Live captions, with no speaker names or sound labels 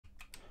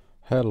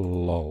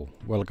Hello,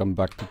 welcome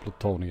back to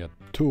Plutonia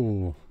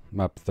 2,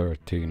 map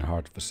 13,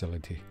 hard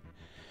facility.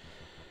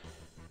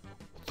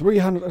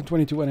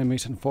 322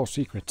 enemies and 4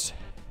 secrets.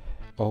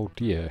 Oh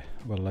dear,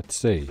 well let's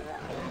see.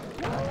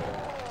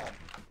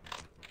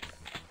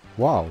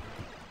 Wow,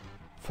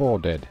 4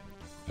 dead.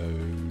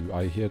 Oh,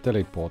 I hear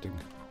teleporting.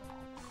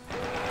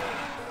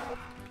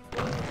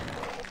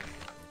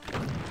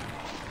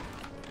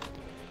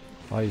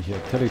 I hear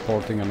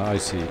teleporting and I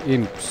see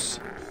imps.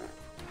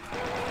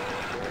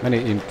 Many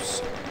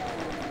imps.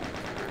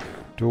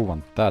 Do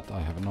want that, I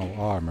have no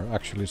armor.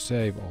 Actually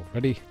save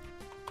already.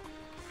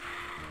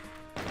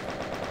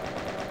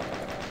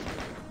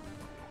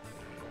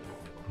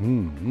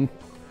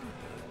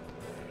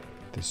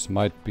 This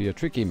might be a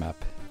tricky map.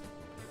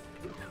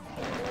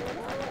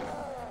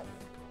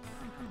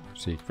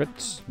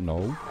 Secrets?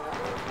 No.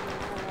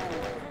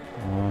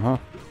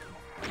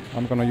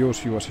 I'm gonna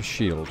use you as a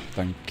shield,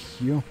 thank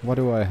you. What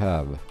do I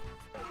have?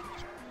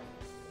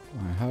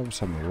 I have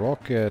some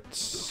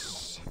rockets.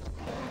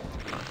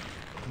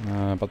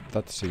 But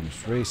that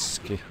seems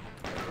risky.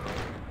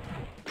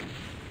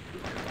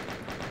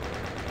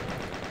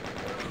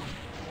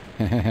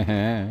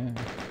 I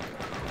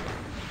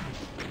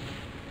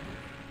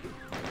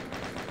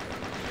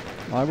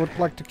would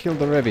like to kill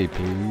the Revi,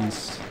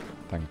 please.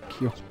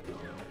 Thank you.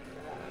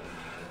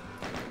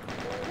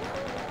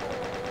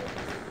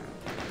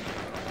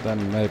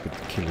 Then maybe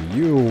kill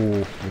you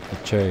with the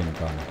chain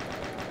gun.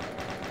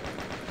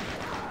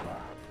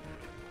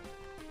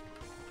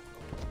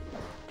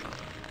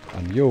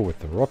 And you with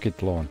the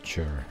rocket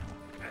launcher.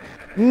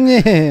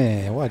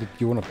 Why did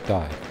you not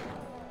die?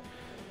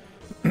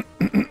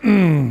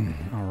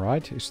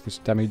 Alright, is this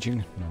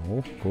damaging?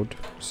 No, good.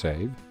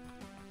 Save.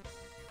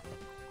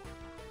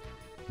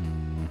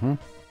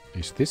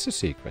 Is this a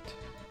secret?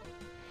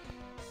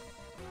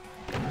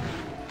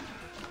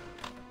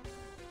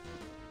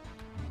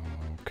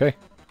 Okay.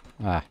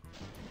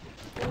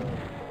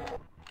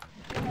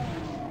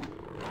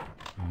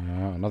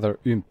 Another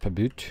imp a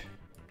bit.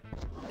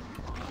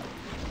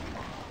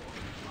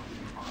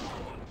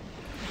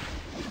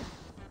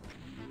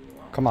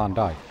 Come on,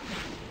 die.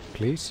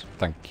 Please.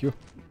 Thank you.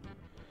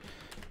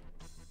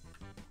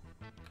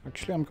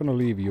 Actually, I'm gonna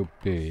leave you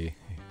be.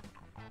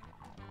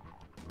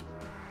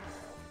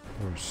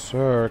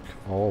 Berserk.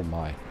 Oh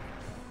my.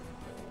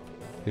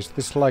 Is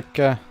this like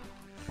a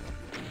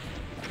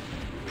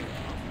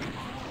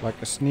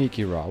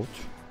sneaky route?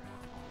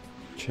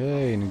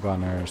 Chain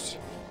gunners.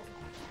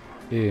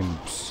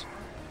 Imps.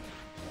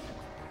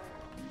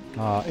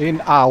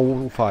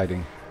 Ow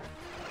fighting.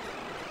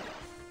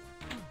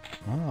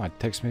 It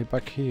takes me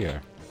back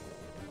here.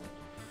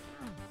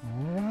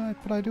 Alright,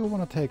 but I do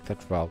want to take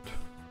that route.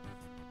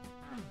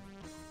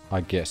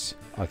 I guess.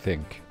 I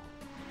think.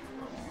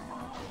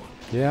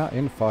 Yeah,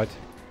 in fight.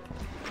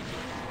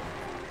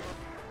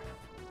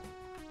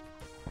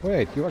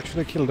 Wait, you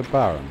actually killed the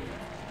Baron.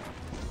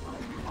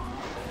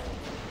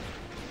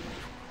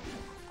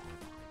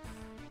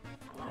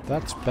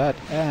 That's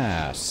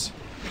badass.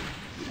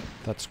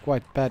 That's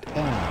quite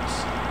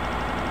badass.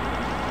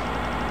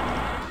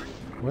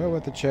 Where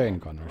were the chain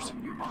gunners?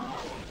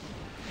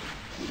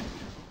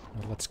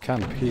 Well, let's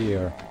camp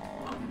here.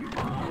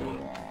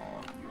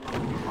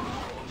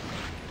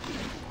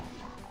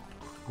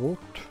 What?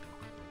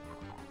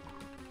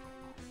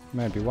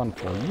 Maybe one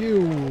for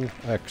you.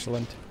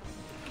 Excellent.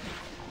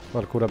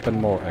 Well, could have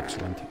been more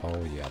excellent.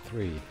 Oh yeah,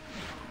 3.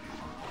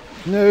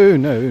 No,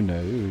 no,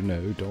 no,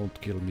 no, don't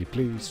kill me,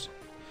 please.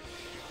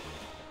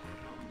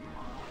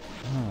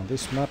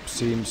 This map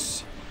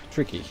seems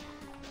tricky.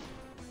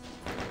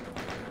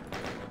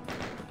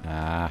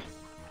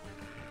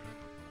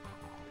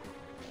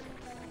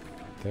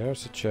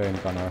 There's a chain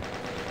gunner.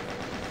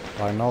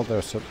 I know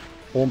there's a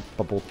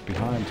umpabut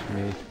behind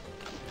me.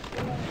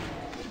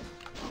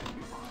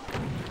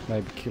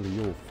 Maybe kill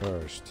you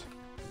first.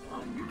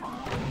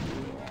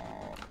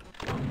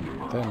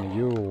 Then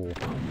you.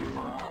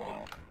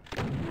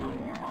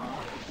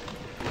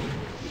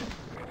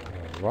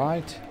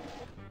 Alright.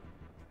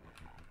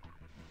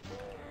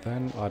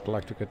 Then I'd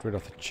like to get rid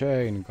of the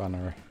chain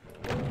gunner.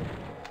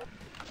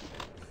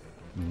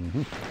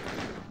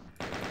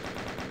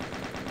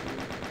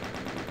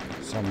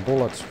 Some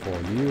bullets for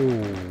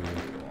you.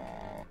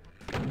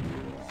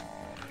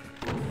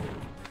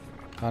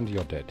 And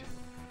you're dead.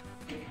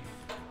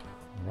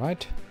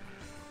 Alright.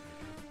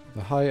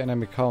 The high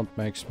enemy count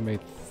makes me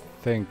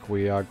think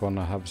we are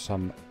gonna have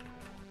some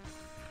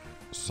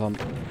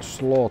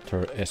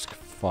slaughter-esque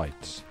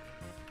fights.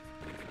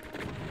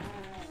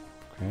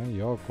 Okay,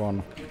 you're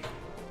gone.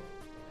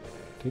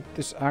 Did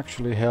this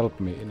actually help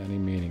me in any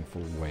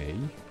meaningful way?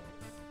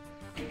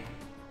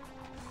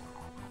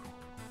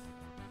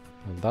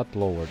 Well, that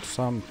lowered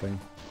something.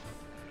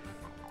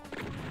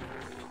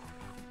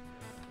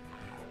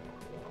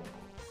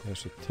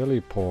 There's a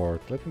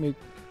teleport. Let me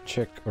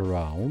check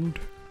around.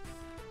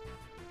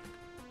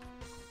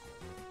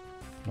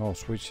 No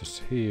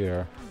switches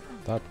here.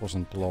 That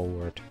wasn't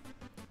lowered.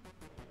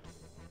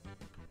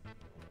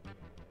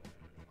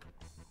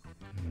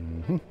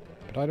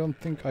 But I don't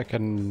think I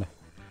can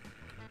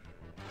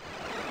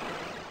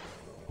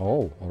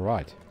Oh,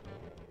 alright.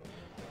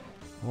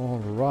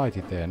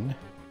 Alrighty then.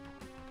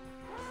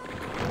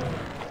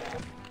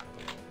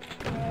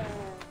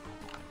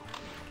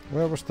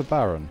 Where was the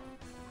Baron?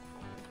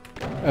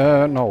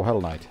 No, Hell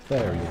Knight.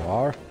 There you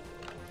are.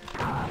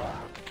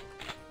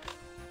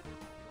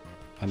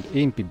 And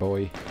Impy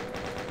Boy.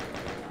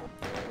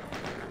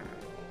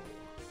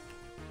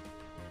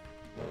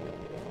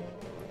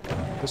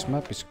 This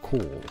map is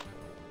cool.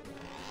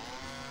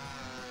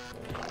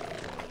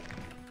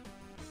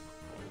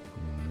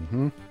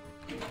 Mm-hmm.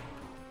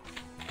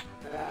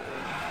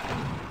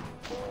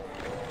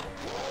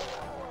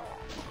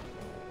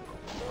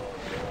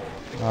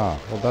 Ah,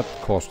 well that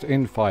caused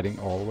infighting,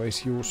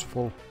 always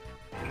useful.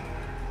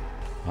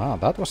 Ah,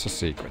 that was a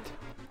secret.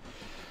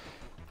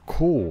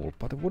 Cool,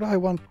 but would I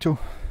want to...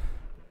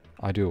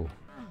 I do.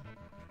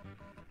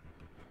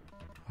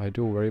 I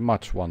do very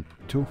much want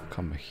to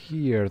come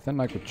here,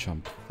 then I could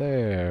jump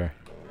there.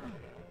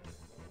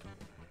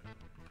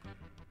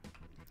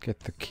 Get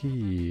the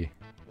key.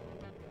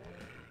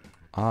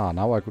 Ah,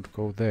 now I could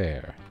go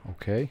there.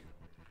 Okay.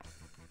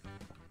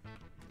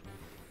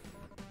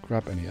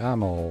 Grab any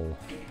ammo.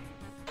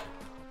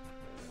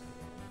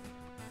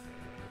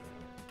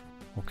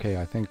 Okay,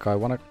 I think I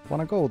wanna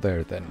go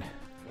there then.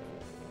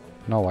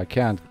 No, I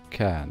can't. I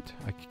can't.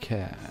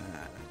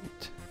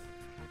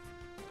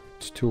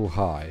 It's too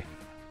high.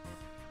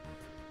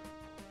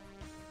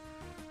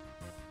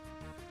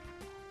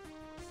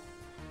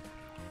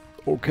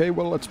 Okay,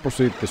 well, let's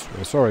proceed this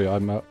way. Sorry,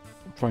 I'm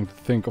trying to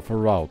think of a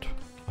route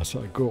as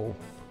I go.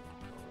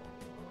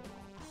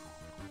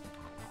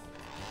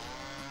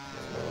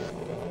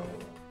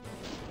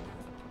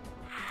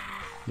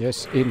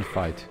 Yes,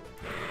 infight.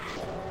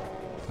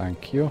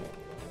 Thank you.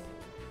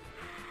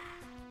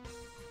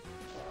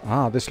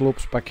 Ah, this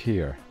loops back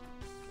here.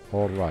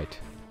 Alright.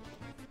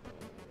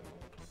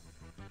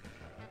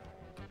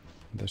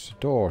 There's a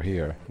door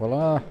here.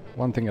 Well,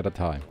 one thing at a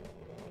time.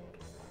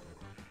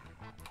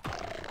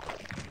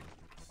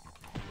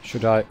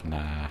 Should I?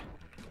 Nah.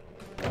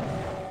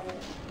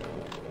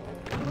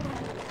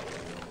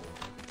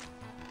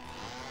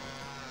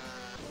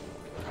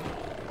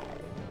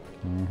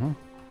 Mm-hmm.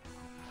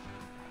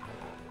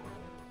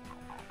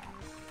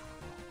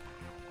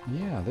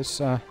 Yeah, this,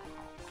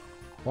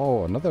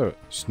 oh, another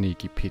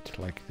sneaky pit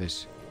like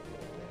this.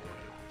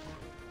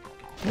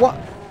 What?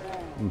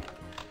 Mm.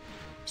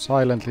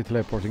 Silently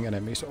teleporting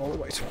enemies,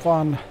 always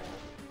fun.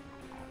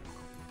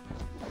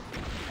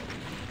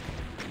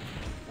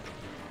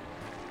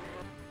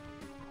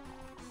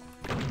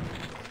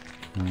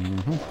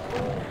 Mm-hmm.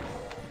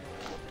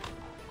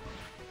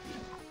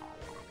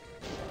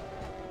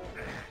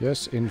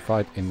 Yes,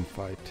 infight.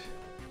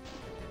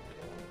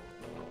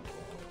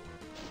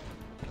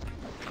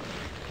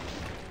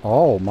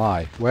 Oh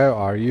my, where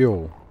are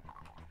you?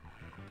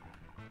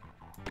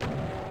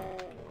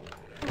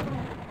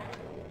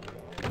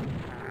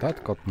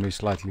 That got me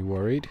slightly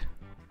worried.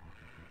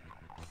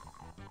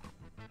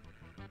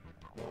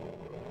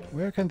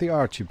 Where can the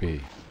Archie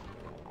be?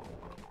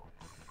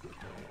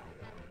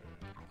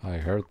 I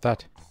heard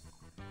that.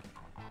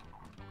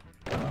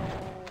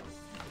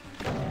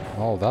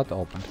 Oh, that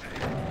opened.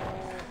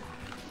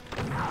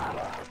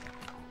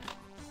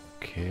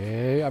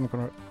 Okay, I'm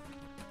gonna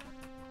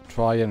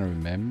try and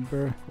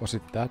remember. Was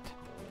it that?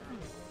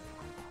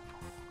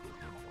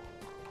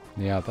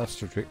 Yeah, that's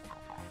the trick.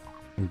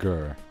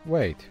 Grr.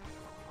 Wait.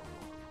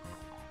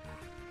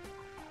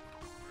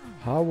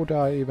 How would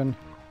I even...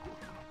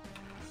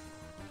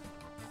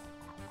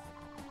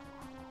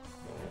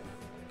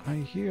 I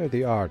hear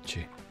the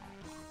Archie.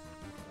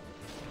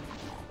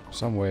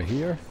 Somewhere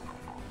here?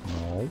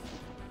 No.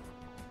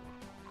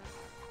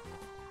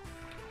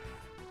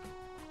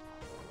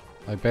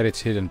 I bet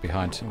it's hidden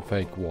behind some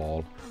fake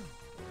wall.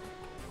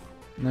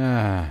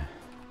 Nah.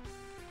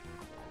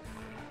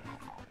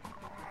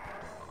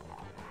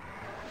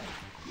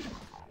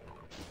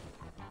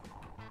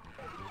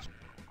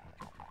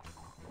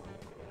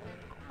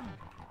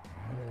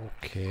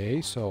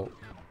 Okay, so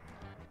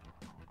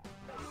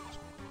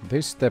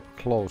this step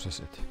closes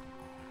it.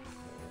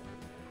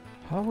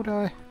 How would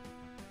I?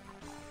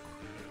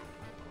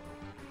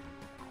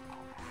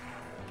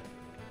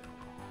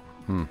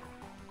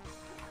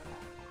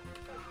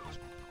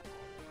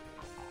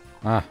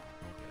 Ah,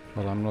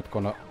 well, I'm not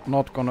gonna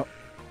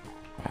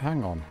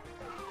hang on.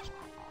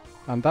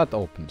 And that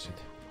opens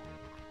it.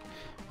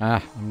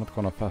 Ah, I'm not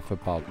gonna faff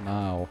about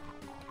now.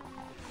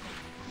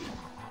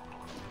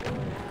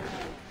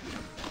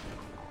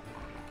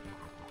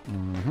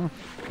 Mm-hmm.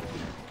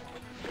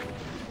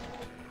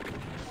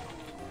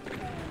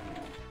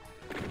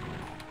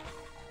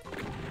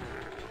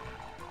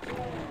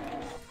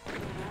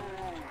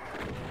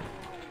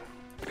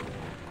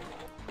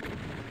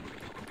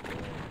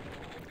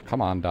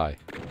 Come on, die.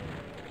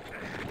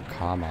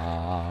 Come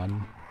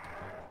on.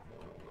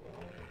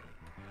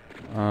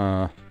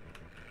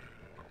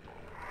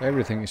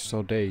 Everything is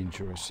so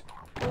dangerous.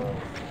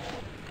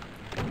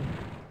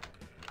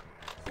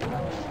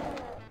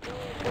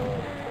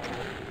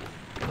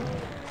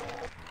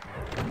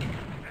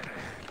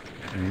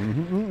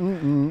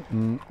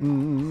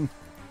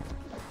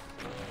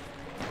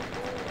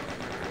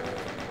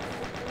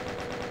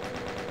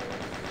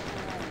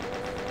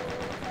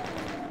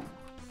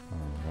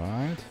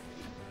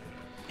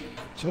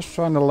 Just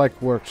trying to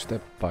like work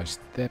step by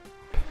step.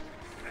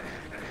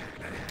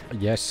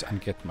 Yes,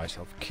 and get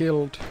myself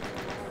killed.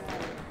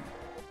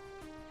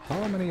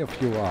 How many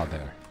of you are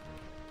there?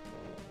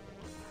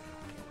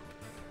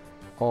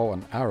 Oh,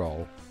 an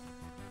arrow.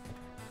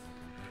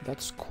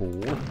 That's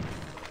cool.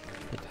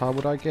 But how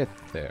would I get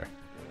there?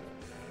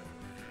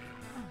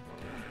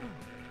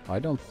 I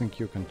don't think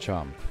you can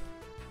jump.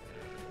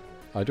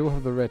 I do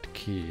have the red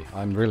key.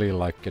 I'm really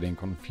like getting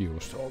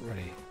confused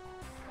already.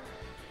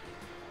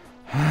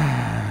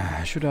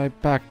 Should I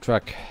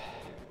backtrack?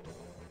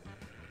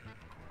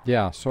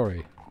 Yeah,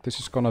 sorry. This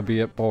is gonna be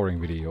a boring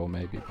video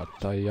maybe,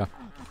 but I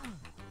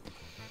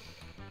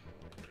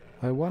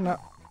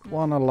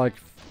wanna like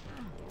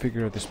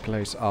figure this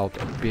place out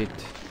a bit.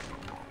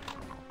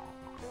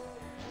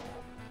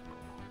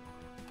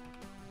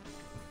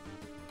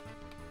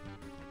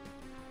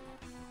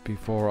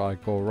 Before I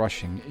go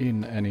rushing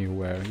in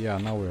anywhere. Yeah,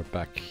 now we're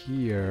back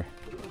here.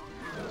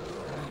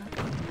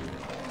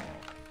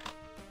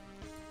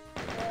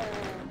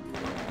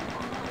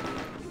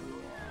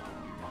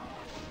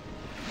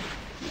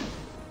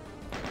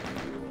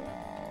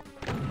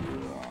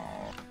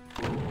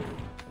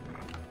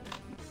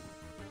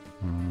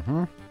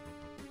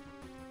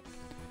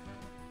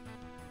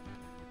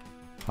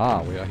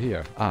 Ah, we are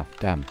here. Ah,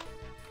 damn.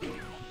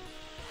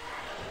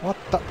 What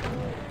the?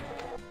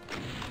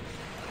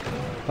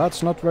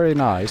 That's not very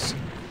nice.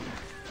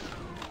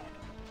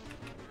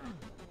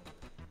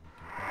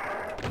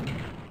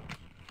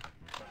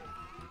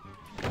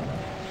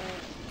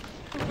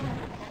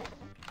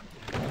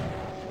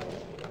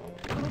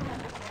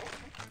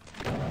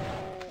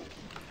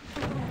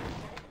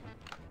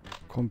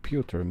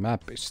 Computer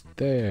map is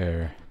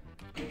there.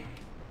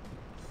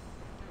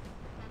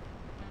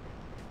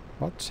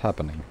 What's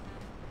happening?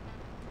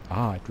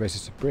 Ah, it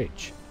raises a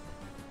bridge.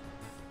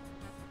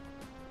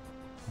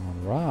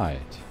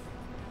 Alright.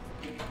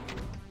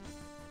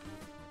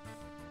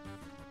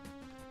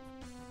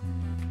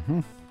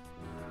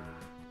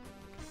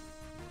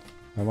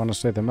 I wanna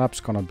say the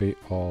map's gonna be...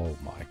 Oh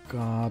my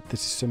god,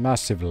 this is a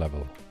massive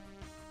level.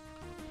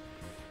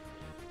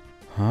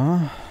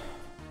 Huh?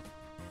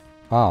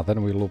 Ah,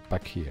 then we loop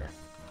back here.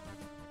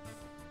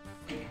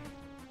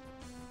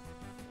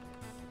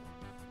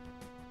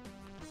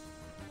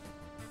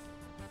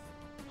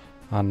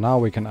 And now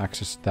we can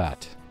access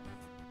that.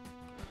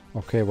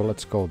 Okay, well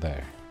let's go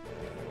there.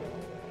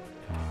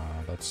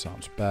 Ah, that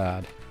sounds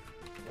bad.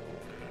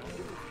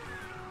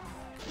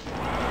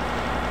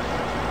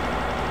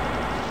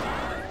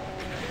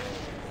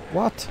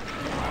 What?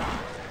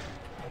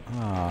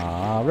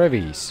 Ah,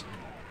 Revies.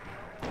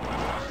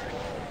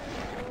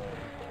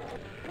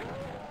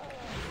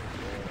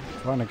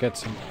 Trying to get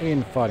some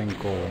infighting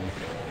going.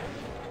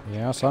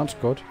 Yeah, sounds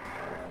good.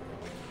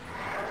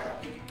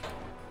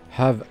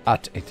 Have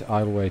at it,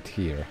 I'll wait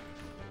here.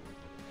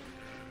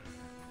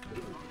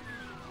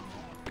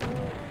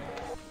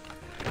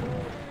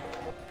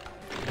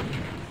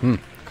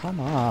 Come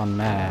on,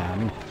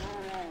 man.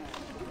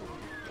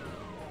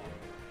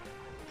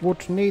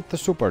 Would need the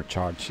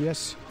supercharge,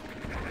 yes?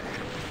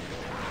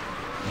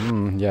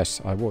 Yes,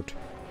 I would.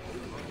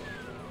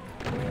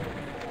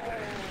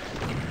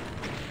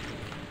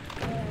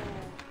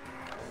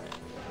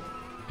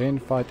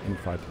 Infight,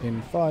 infight,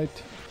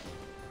 infight.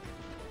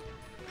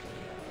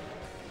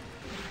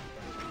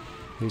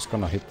 He's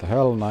gonna hit the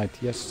Hell Knight,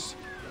 yes.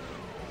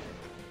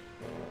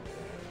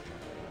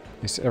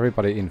 Is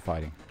everybody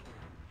infighting?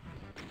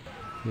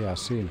 Yeah,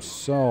 seems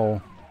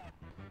so.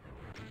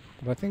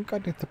 But I think I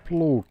need the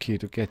blue key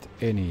to get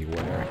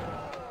anywhere.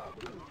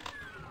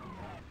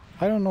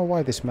 I don't know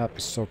why this map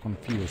is so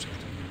confusing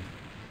to me.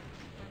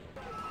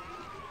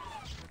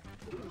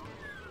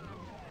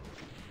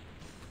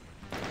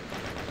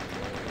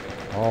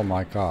 Oh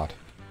my god.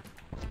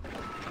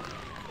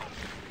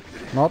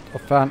 Not a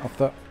fan of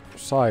the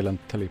silent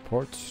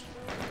teleports.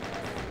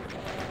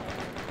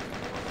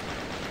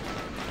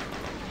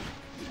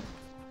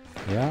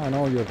 Yeah, I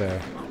know you're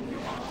there.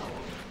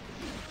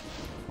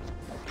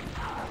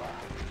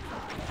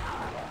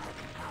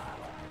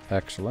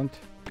 Excellent.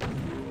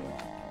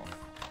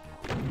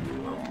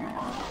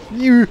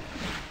 You.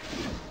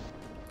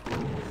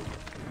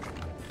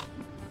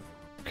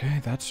 Okay,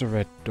 that's a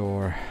red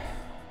door.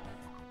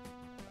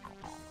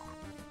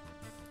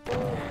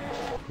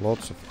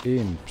 Lots of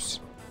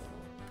imps.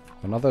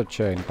 Another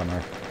chain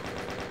gunner.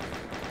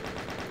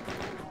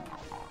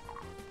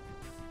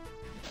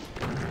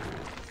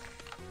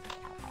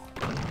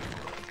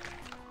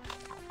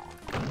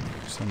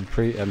 Some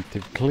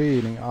preemptive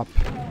cleaning up.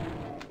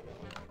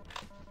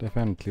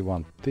 Definitely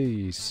want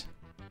these.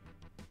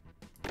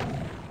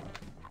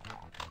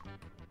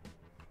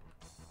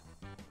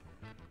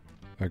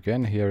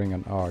 Again hearing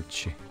an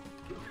Archie.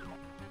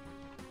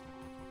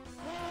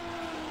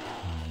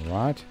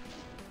 Alright.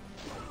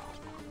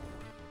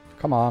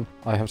 Come on,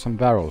 I have some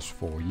barrels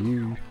for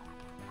you.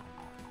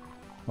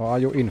 Or are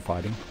you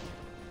infighting?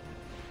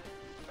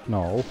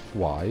 No,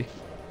 why?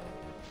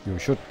 You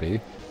should be.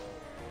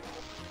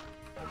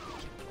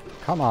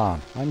 Come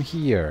on, I'm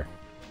here.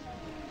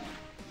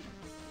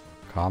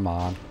 Come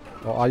on.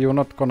 Or are you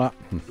not gonna...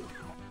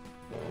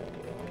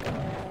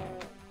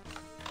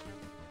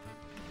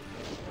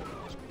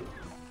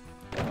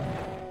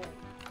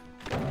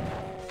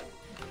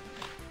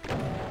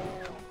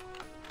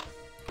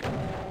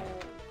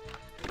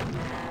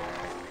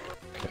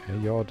 Okay,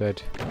 you're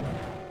dead.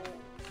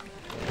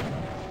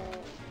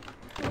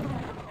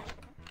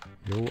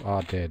 You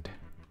are dead.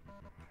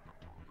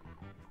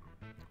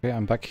 Okay,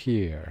 I'm back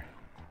here.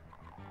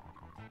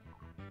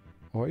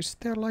 Or is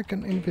there like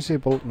an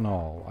invisible...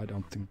 No, I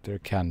don't think there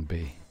can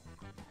be.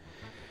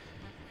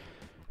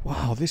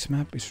 Wow, this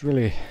map is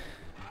really...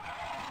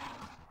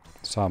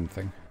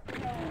 something.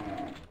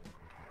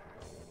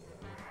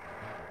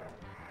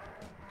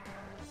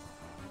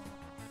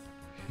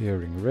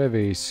 Hearing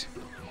Revis.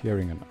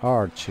 Hearing an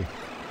Archie.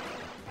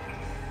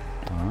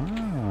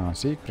 Ah,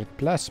 secret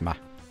plasma.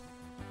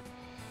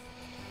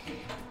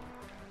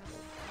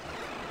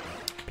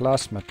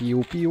 Plasma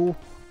pew pew.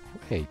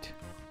 Wait.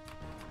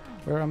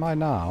 Where am I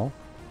now?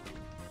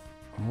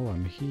 Oh,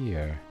 I'm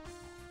here.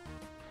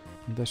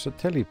 And there's a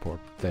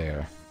teleport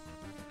there.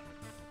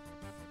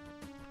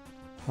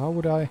 How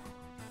would I...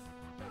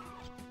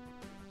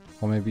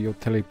 Or maybe you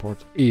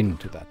teleport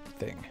into that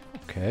thing.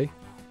 Okay.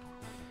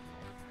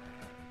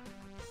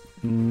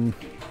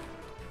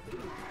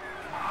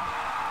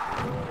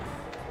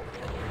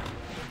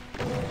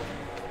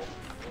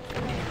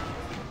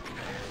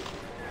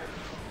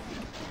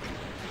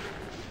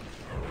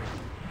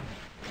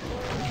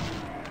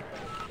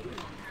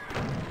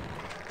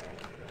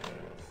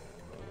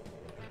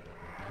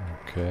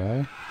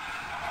 Okay.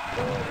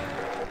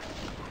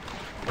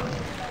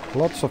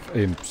 Lots of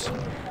imps.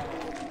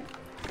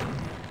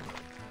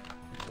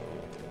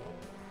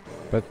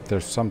 Bet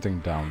there's something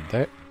down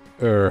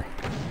there.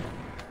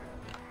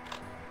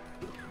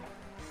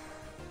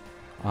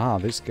 Ah,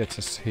 this gets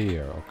us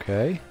here,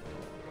 okay.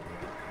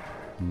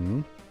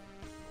 And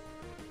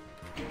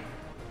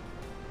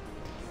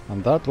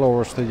that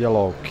lowers the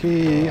yellow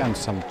key and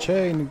some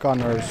chain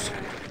gunners.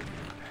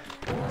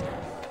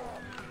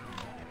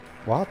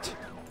 What?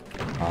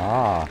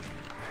 Ah.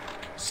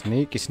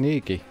 Sneaky,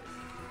 sneaky.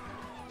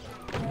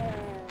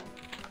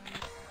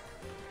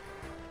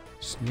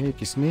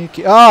 Sneaky,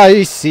 sneaky.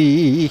 I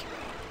see!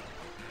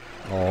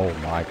 Oh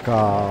my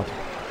god.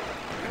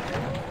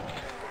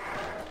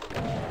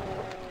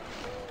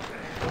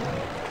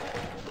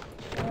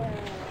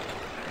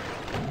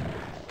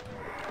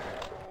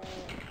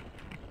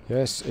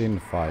 Yes, in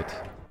fight.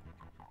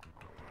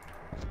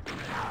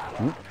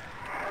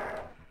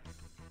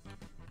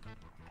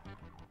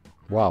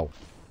 Wow.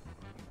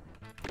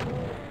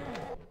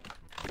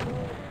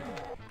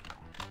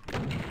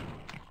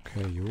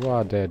 Okay, you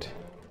are dead.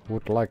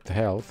 Would like the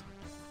health.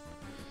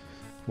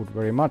 Would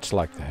very much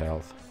like the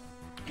health.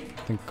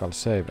 I think I'll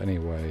save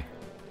anyway.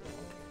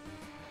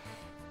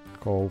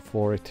 Go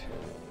for it.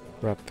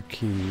 Grab the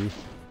key.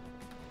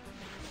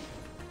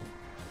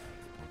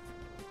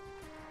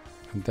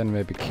 And then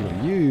maybe kill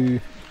you.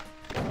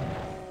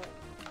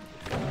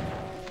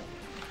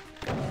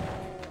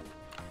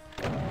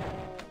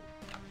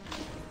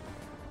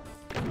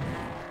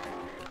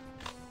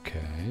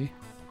 Okay.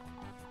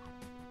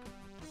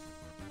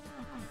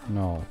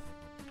 No.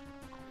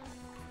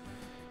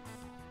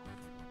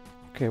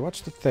 Okay,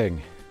 what's the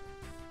thing?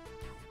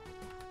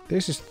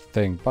 This is the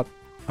thing, but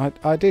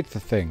I did the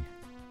thing.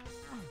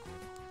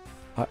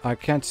 I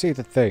can't see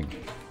the thing.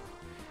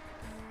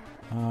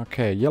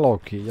 Okay, yellow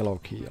key, yellow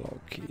key, yellow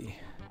key.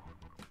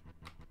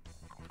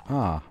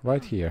 Ah,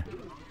 right here.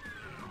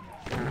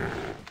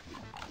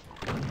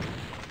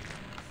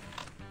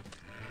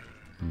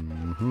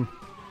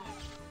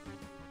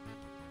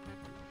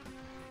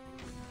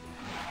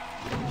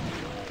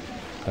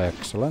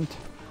 Excellent.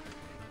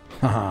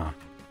 Haha.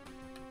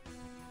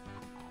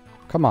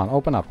 Come on,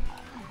 open up.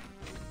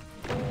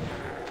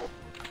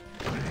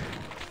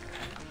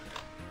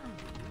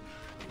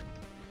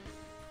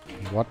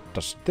 What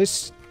does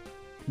this...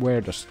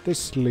 Where does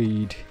this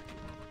lead?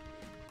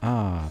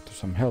 Ah, to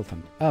some health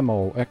and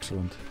ammo.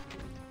 Excellent.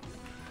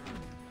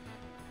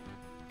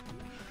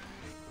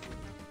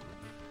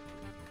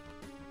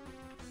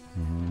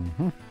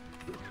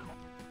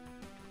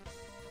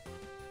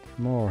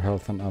 More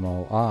health and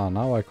ammo. Ah,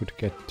 now I could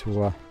get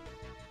to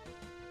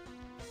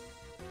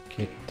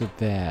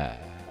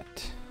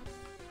that.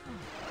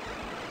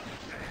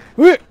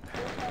 Whee!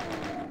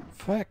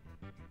 Fuck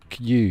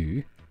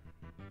you.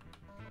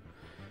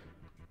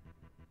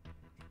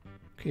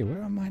 Okay,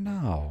 where am I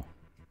now?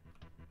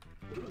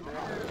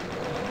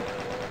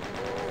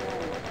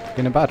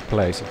 In a bad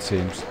place, it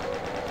seems.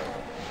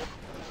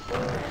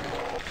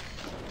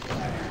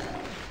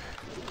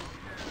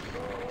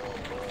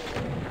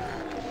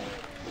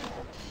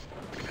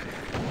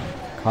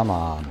 Come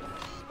on.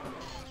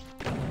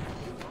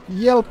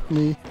 Help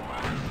me.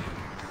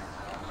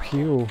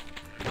 Phew.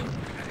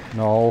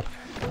 No.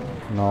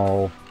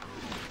 No.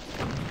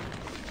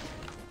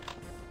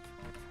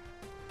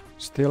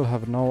 Still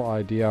have no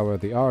idea where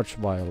the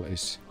archvile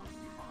is.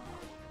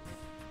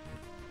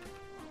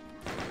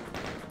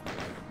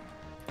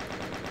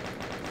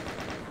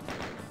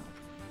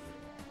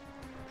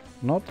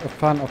 Not a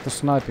fan of the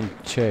sniping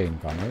chain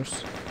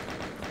gunners.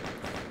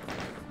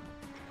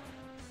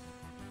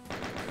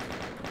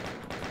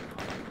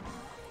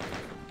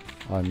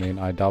 I mean,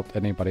 I doubt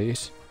anybody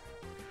is.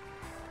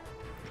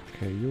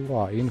 Okay, you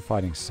are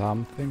infighting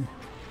something.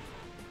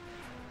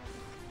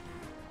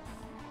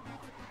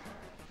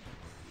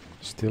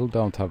 Still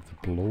don't have the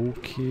blue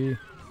key.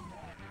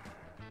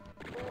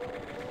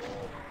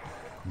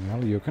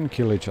 Well, you can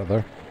kill each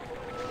other.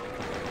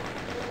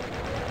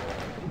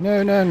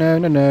 No, no, no,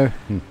 no, no.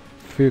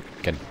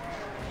 Fycken.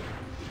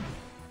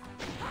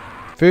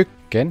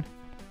 Fycken.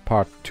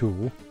 Part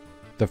 2.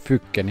 The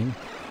Fykkening.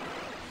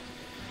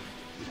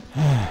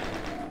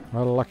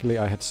 Well, luckily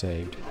I had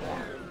saved.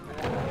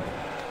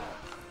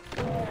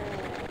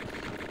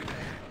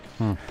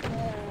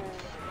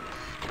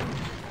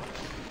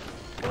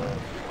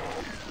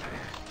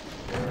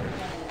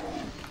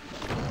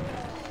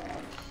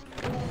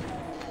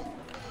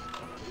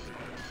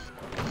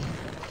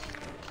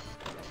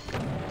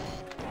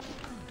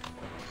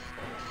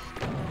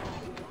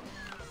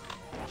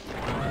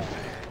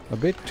 A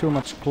bit too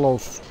much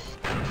close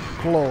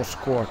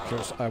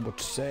quarters, I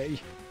would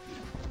say.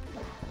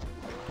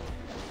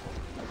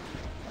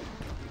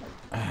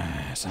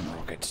 Some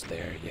rockets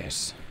there,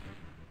 yes.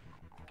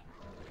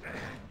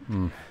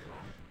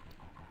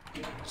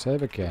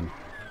 Save again.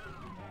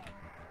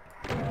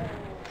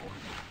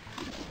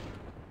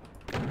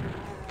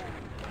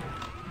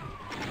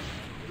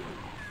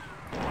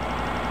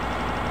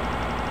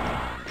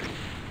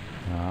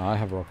 I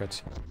have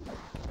rockets.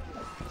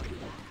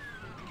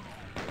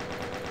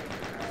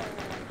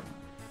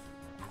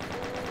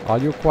 Are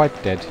you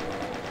quite dead?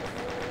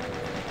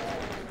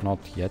 Not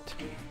yet.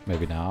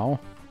 Maybe now.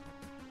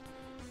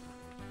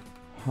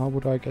 How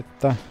would I get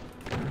the...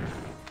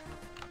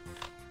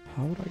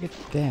 How would I get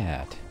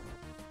that?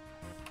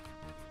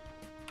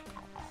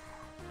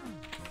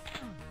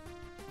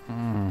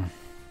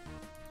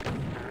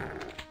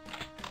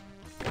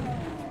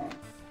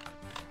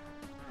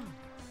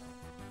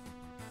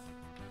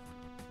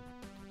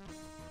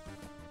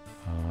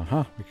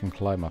 We can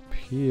climb up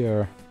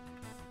here.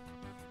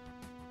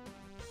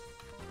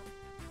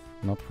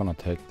 Not gonna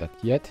take that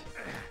yet.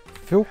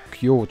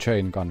 Fuck you,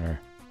 chain gunner.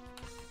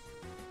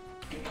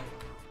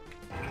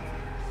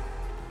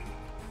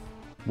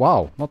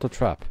 Wow, not a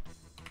trap.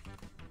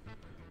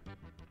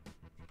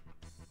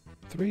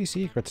 3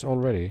 secrets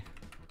already.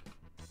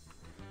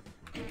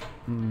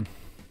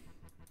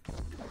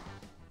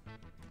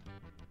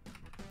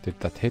 Did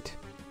that hit?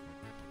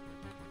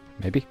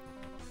 Maybe.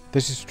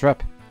 This is a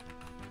trap.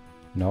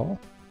 No?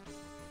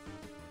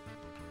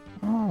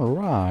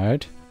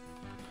 Alright.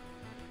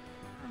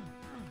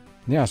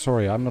 Yeah,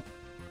 sorry, I'm not...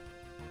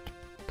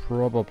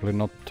 Probably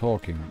not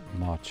talking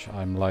much.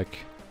 I'm like...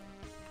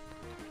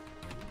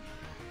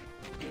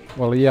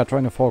 Well, yeah,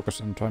 trying to focus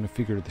and trying to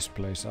figure this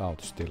place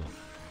out still.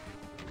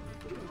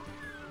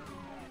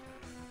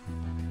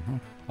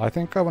 I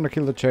think I want to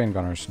kill the chain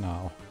gunners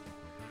now.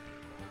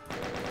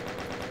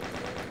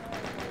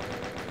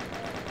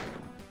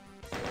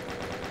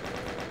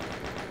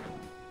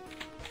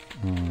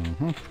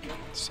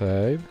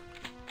 Save.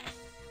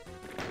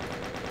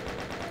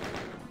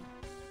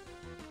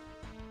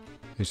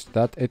 Is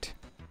that it?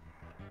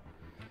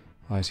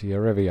 I see a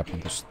Revi up on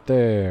the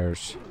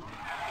stairs.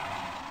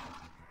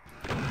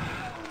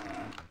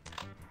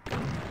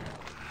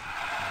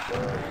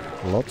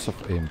 Lots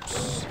of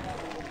imps.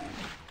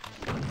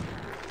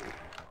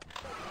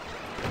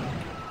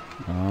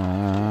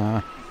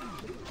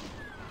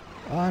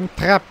 I'm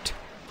trapped.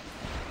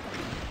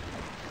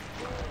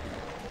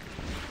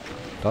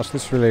 Does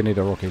this really need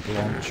a rocket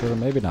launcher?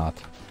 Maybe not.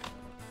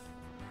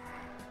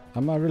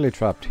 Am I really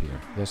trapped here?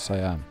 Yes, I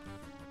am.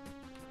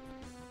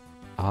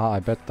 I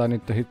bet I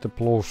need to hit the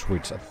blue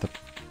switch at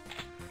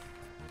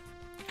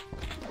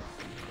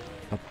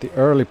the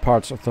early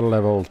parts of the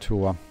level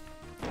to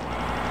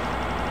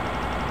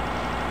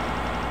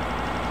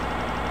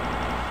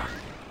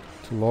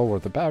lower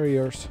the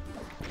barriers.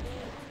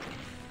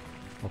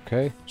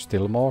 Okay,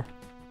 still more.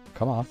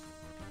 Come on.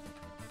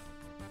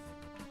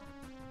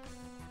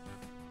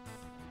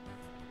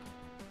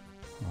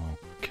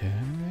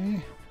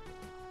 Okay.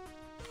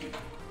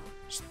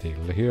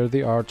 Still hear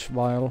the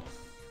archvile.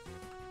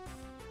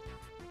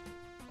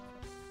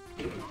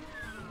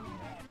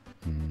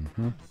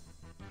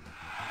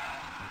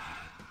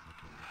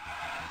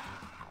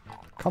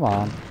 Come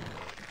on.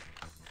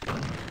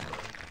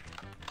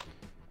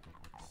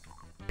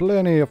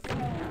 Plenty of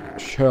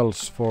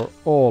shells for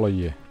all of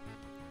you.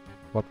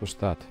 What was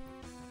that?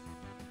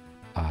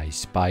 I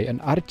spy an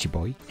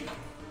Archie-boy.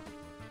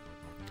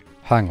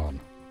 Hang on.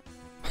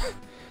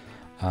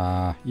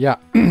 Yeah.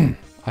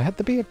 I had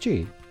the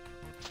BFG.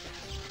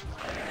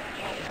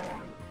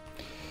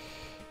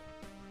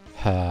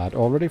 Had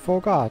already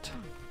forgot.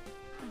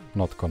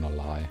 Not gonna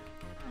lie.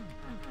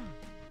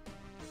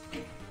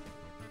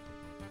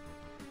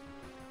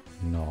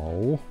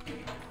 No.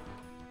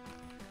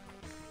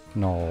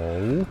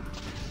 No.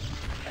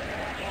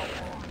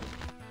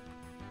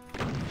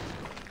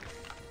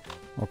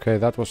 Okay,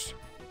 that was...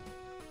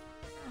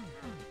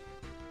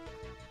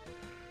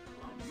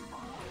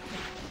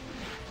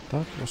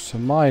 That was a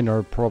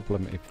minor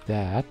problem, if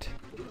that.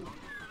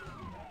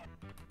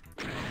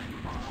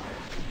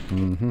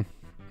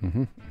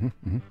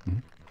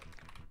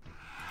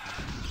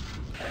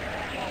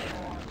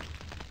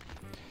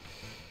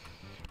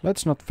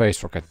 Let's not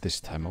face rocket this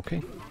time,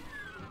 okay?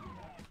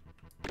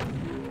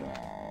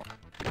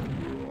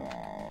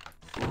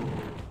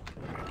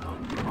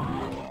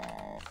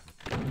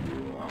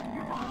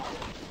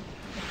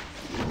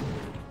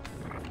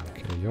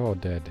 Okay, you're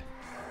dead.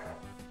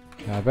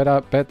 Yeah, I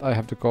bet I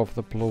have to go for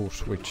the blue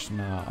switch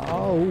now.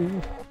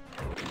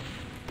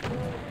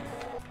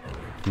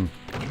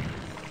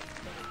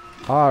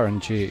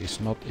 RNG is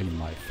not in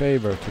my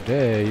favor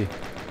today.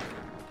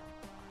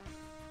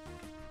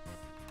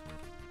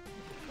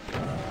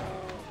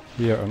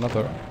 Here,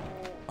 another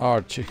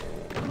Archie.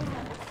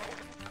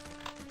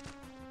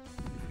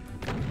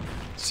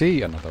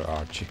 See another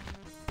Archie.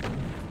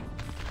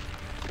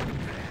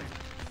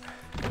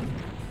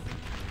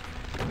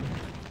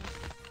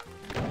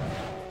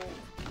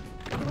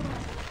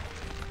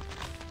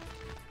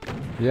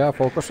 Yeah,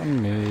 focus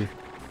on me.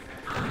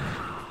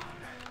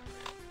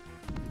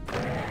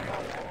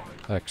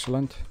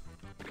 Excellent.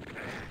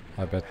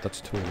 I bet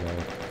that's too low.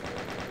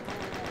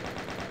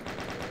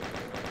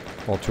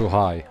 Or too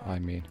high, I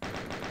mean.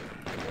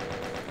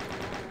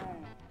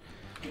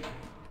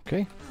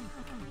 Okay.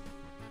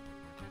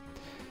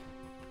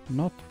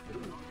 Not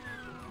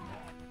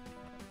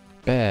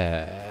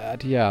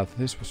bad. Yeah,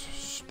 this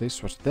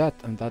was that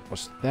and that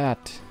was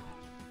that.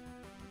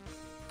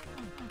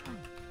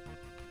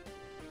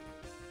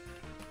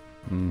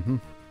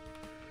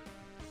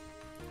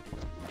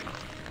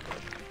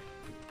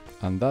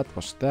 And that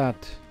was that.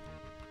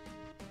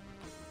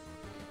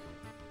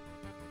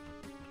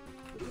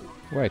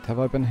 Wait, have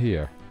I been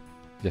here?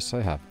 Yes,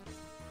 I have.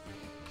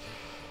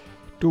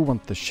 Do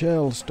want the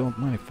shells, don't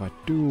mind if I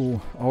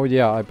do. Oh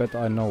yeah, I bet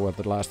I know what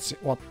the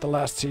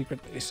last secret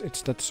is.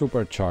 It's that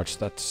supercharge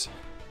that's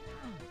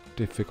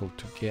difficult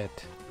to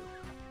get.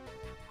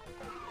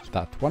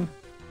 That one.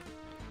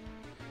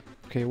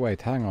 Okay,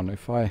 wait, hang on,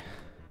 if I...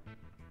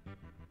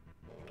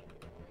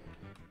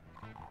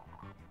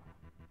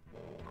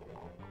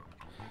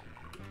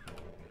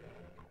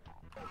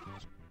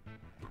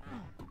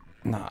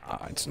 Nah,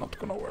 it's not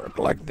gonna work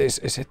like this,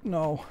 is it?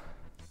 No.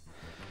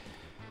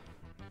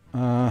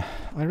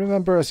 I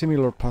remember a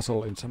similar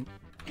puzzle in some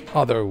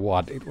other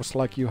WAD. It was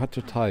like you had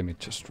to time it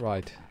just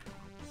right.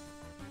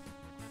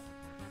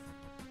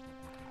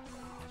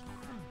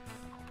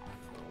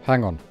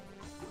 Hang on.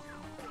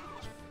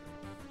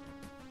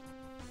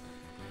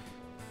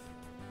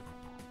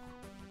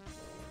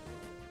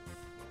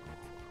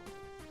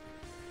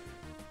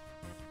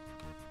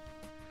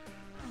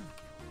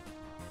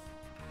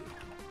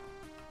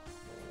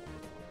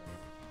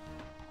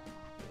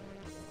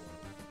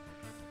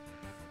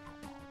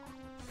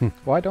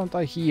 Why don't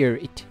I hear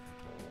it?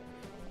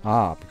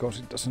 Ah, because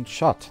it doesn't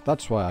shut.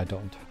 That's why I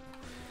don't.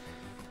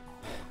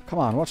 Come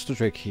on, what's the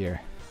trick here?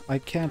 I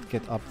can't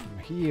get up from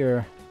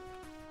here.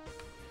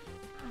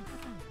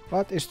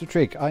 What is the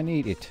trick? I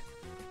need it.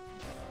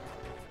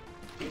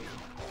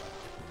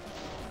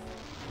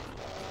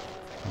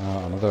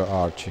 Ah, another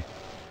Archie.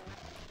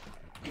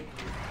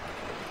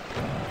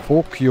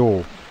 Fuck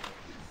you.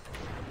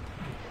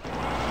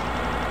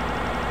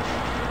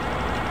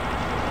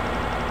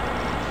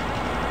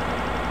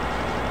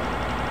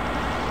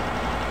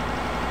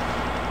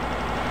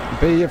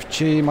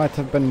 BFG might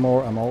have been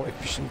more ammo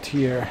efficient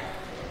here.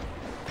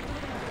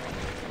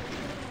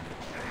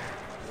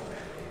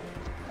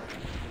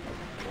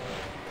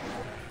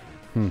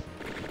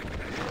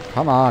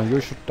 Come on,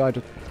 you should die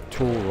to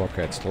 2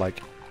 rockets,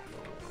 like,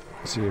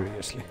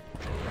 seriously.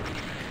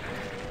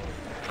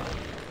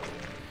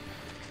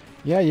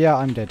 Yeah,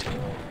 I'm dead.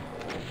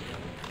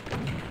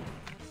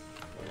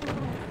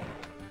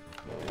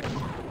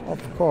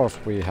 Of course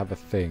we have a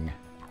thing.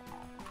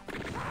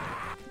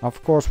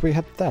 Of course we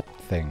had that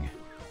thing.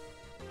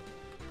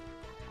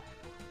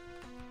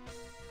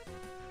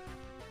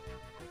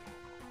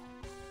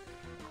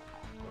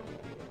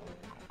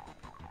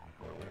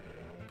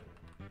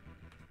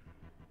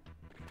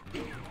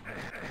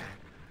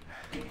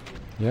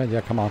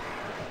 Yeah, come on.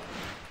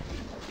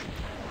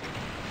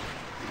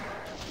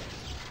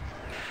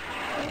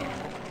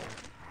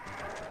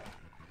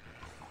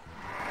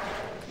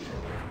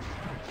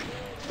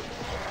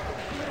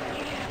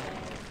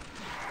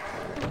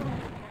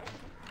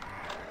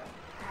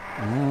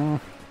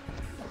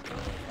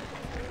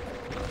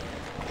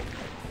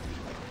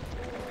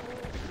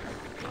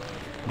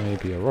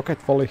 Maybe a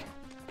rocket volley.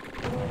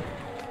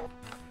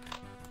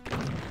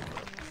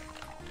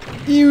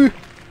 Ew!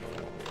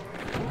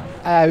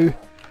 Ow!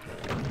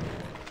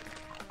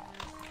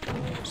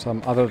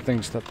 Some other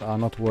things that are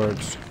not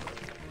words.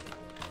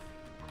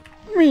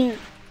 Me.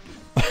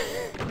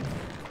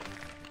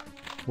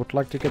 Would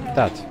like to get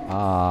that.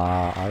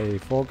 Ah, I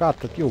forgot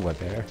that you were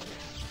there.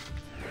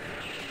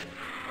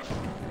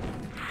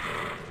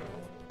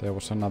 There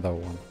was another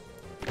one.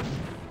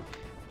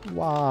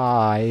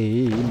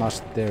 Why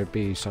must there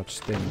be such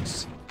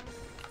things?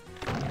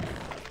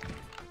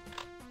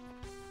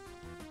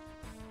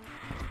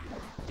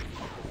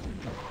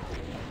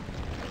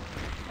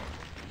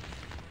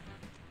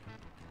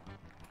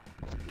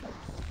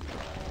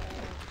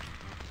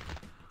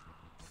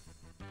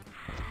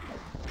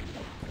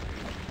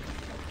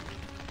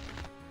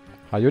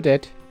 Are you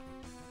dead?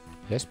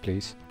 Yes,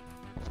 please.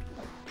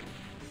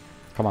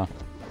 Come on.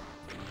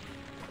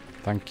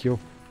 Thank you.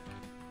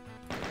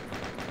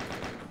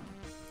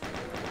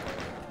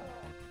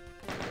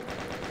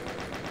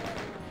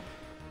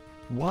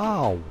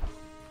 Wow!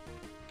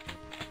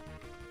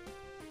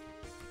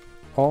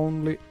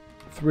 Only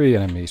 3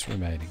 enemies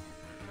remaining.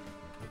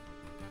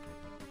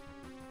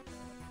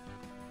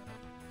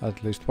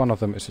 At least one of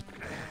them is a...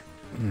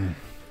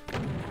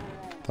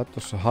 That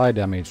was a high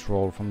damage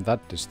roll from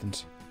that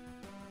distance.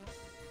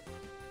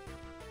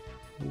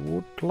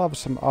 Would love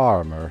some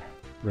armor,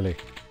 really.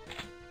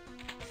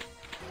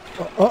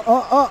 Oh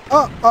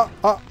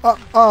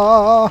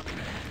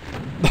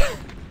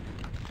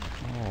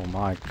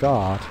my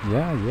god.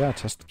 Yeah,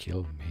 just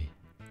kill me.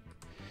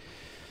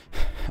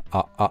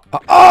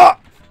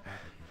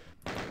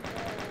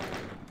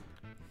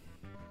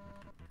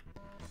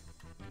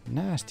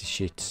 Nasty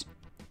shits.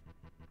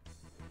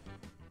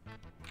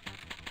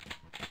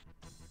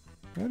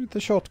 Where did the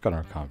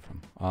shotgunner come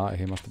from? Ah,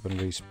 he must have been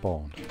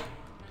respawned.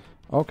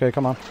 Okay,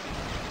 come on.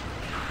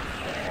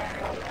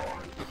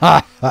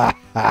 Ha ha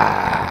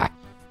ha!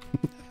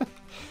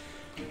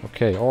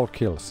 Okay, all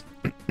kills.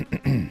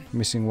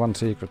 Missing one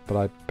secret, but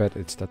I bet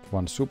it's that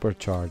one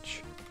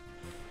supercharge.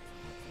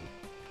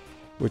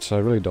 Which I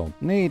really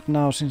don't need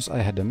now, since I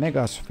had a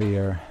mega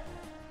sphere.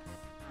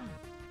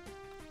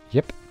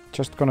 Yep,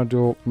 just gonna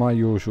do my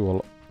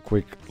usual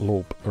quick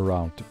loop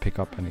around to pick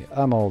up any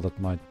ammo that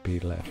might be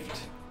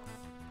left.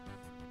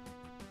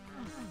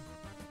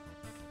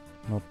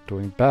 Not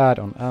doing bad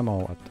on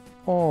ammo at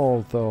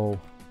all, though.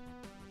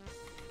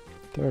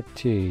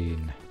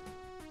 13.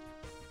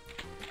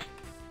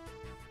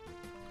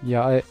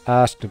 Yeah, I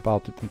asked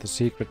about it, and the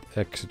secret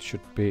exit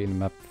should be in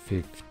map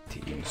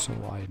 15, so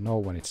I know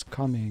when it's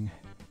coming.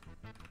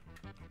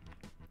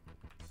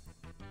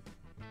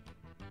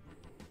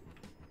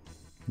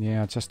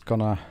 Yeah, just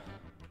gonna...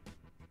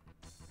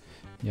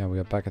 Yeah, we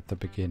are back at the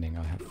beginning.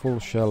 I have full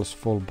shells,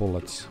 full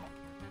bullets.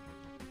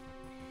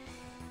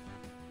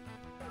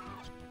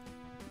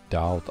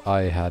 Doubt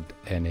I had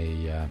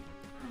any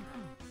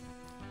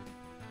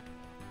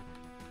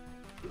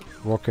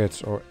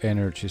rockets or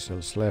energy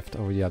cells left.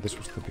 Oh yeah, this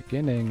was the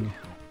beginning.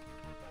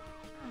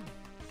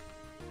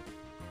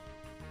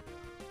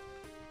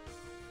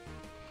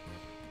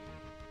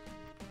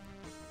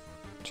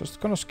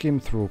 Just gonna skim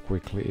through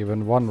quickly.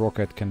 Even one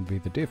rocket can be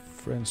the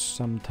difference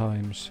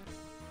sometimes.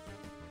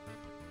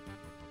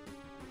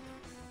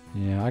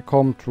 Yeah, I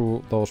come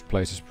through those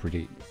places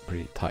pretty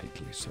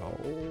tightly, so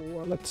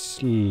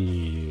let's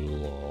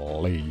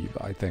leave,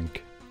 I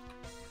think.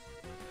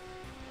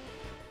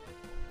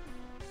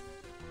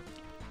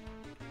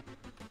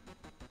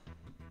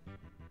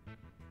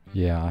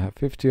 Yeah, I have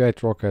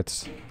 58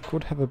 rockets.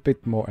 Could have a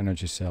bit more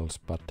energy cells,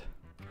 but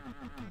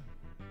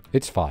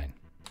it's fine.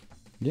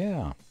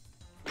 Yeah.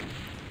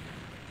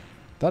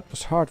 That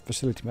was hard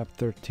facility map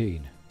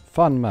 13.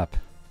 Fun map.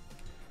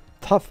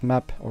 Tough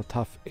map, or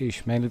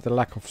tough-ish, mainly the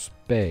lack of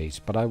space,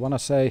 but I wanna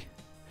say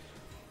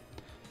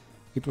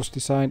it was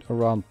designed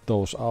around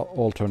those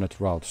alternate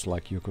routes,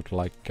 like you could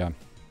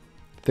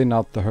thin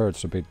out the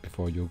herds a bit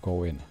before you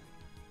go in.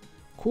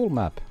 Cool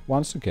map,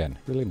 once again,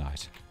 really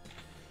nice.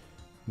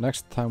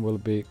 Next time we'll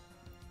be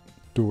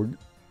doing,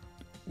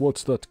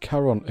 what's that,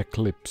 Charon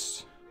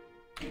Eclipse.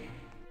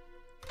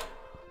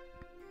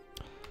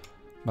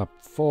 Map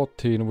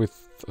 14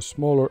 with a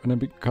smaller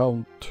enemy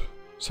count,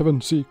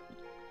 7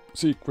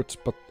 secrets,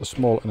 but a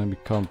small enemy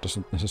count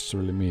doesn't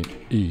necessarily mean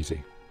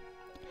easy.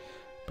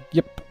 But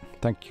yep,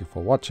 thank you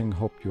for watching,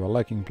 hope you are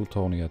liking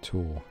Plutonia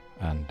too,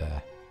 and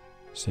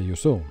see you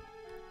soon.